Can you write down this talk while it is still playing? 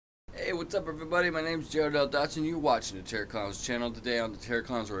what's up everybody? My name's Jared L. Dotson. You're watching the TERRORKLOWNS channel. Today on the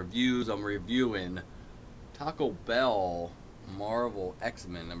TERRORKLOWNS reviews, I'm reviewing Taco Bell Marvel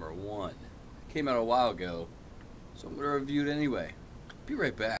X-Men #1. Came out a while ago, so I'm going to review it anyway. Be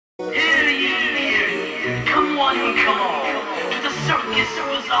right back. Hear ye, come one, come all, to the circus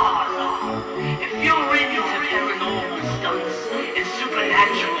bazaar. If you're into paranormal stunts and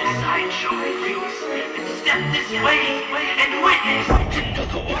supernatural sideshow freaks, then step this way and witness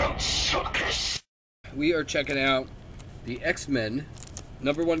the world circus. We are checking out the X-Men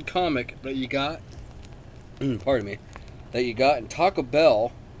 #1 comic that you got, pardon me, that you got in Taco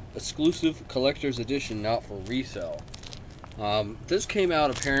Bell exclusive collector's edition, not for resale. This came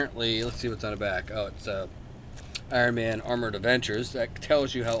out apparently, let's see what's on the back. Oh, it's Iron Man Armored Adventures. That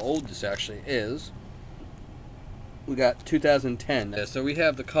tells you how old this actually is. We got 2010. So we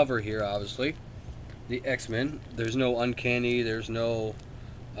have the cover here, obviously. The X-Men. There's no Uncanny, there's no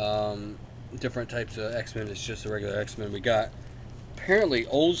different types of X-Men. It's just a regular X-Men. We got apparently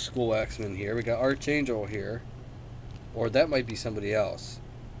old school X-Men here. We got Archangel here. Or that might be somebody else.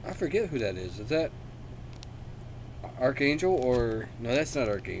 I forget who that is. Is that Archangel or... No, that's not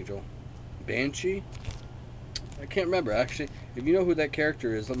Archangel. Banshee? I can't remember, actually. If you know who that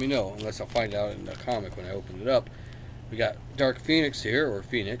character is, let me know. Unless I'll find out in the comic when I open it up. We got Dark Phoenix here, or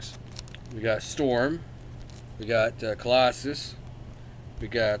Phoenix. We got Storm. We got Colossus. We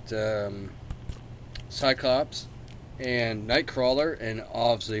got Cyclops. And Nightcrawler. And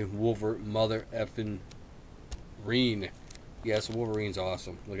obviously Mother effing Reen. Yes, Wolverine's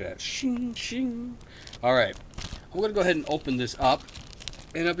awesome. Look at that. Shing, shing. Alright. I'm going to go ahead and open this up.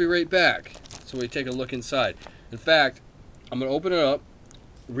 And I'll be right back. So we take a look inside. In fact, I'm going to open it up.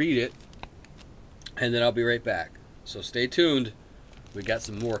 Read it. And then I'll be right back. So stay tuned. We got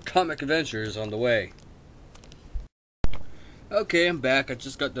some more comic adventures on the way. Okay, I'm back. I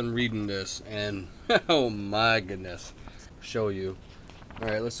just got done reading this. And oh my goodness. I'll show you.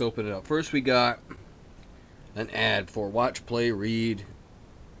 Alright, let's open it up. First we got an ad for Watch, Play, Read.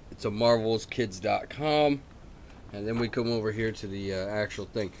 It's a marvelskids.com. And then we come over here to the actual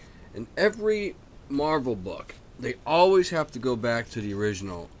thing. In every Marvel book, they always have to go back to the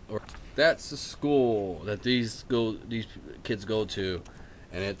original. Or that's the school that these kids go to,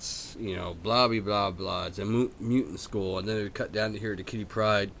 and it's, you know, blah blah blah blah. It's a mutant school, and then they cut down to here to Kitty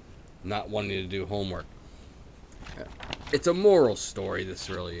Pryde not wanting to do homework. It's a moral story. This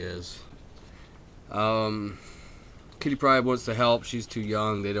really is. Kitty Pryde wants to help. She's too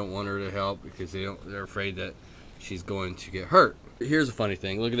young. They don't want her to help because they're afraid that she's going to get hurt. Here's a funny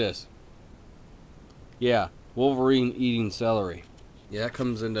thing. Look at this. Yeah, Wolverine eating celery. Yeah, that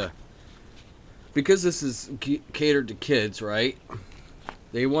comes into... Because this is catered to kids, right?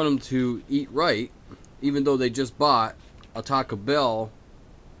 They want them to eat right, even though they just bought a Taco Bell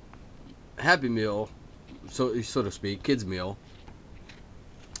Happy Meal, so to speak, kids meal.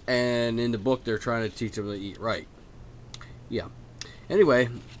 And in the book, they're trying to teach them to eat right. Yeah. Anyway,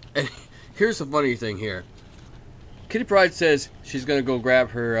 here's the funny thing here. Kitty Pryde says she's going to go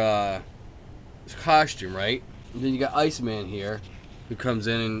grab her costume, right? And then you got Iceman here, who comes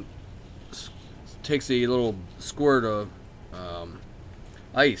in and takes a little squirt of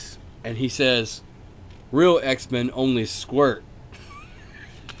ice. And he says, "Real X-Men only squirt."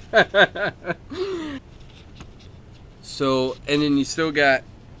 So, and then you still got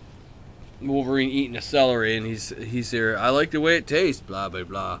Wolverine eating a celery, and he's there. "I like the way it tastes." Blah blah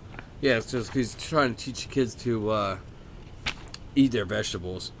blah. Yeah, it's just he's trying to teach kids to eat their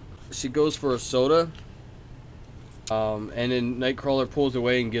vegetables. She goes for a soda, and then Nightcrawler pulls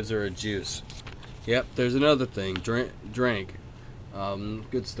away and gives her a juice. Yep, there's another thing. Drink.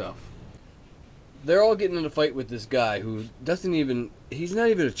 Good stuff. They're all getting in a fight with this guy who doesn't even... He's not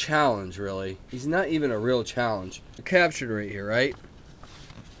even a challenge, really. He's not even a real challenge. They're captured right here, right?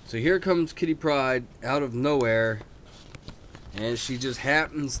 So here comes Kitty Pryde out of nowhere, and she just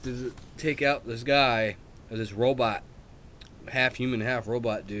happens to take out this guy, or this robot, half human, half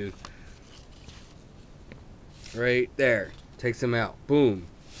robot dude. Right there. Takes him out. Boom.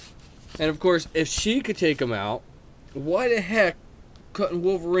 And of course, if she could take him out, why the heck couldn't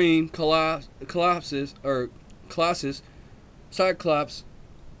Wolverine, Colossus, Cyclops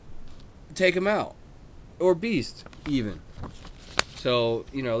take him out? Or Beast, even. So,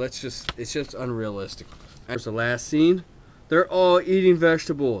 you know, it's just unrealistic. There's the last scene. They're all eating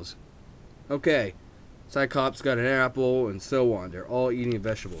vegetables. Okay. Cyclops got an apple and so on. They're all eating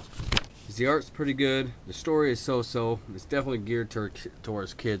vegetables. The art's pretty good. The story is so-so. It's definitely geared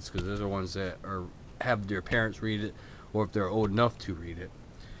towards kids because those are the ones that have their parents read it, or if they're old enough to read it.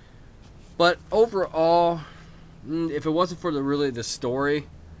 But overall, if it wasn't for the story,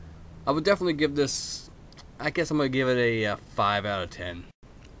 I would definitely give this, I guess I'm going to give it a 5 out of 10.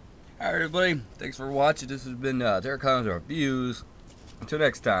 Alright everybody, thanks for watching. This has been TERRORKLOWNS Reviews. Until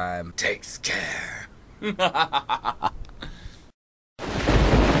next time, take care.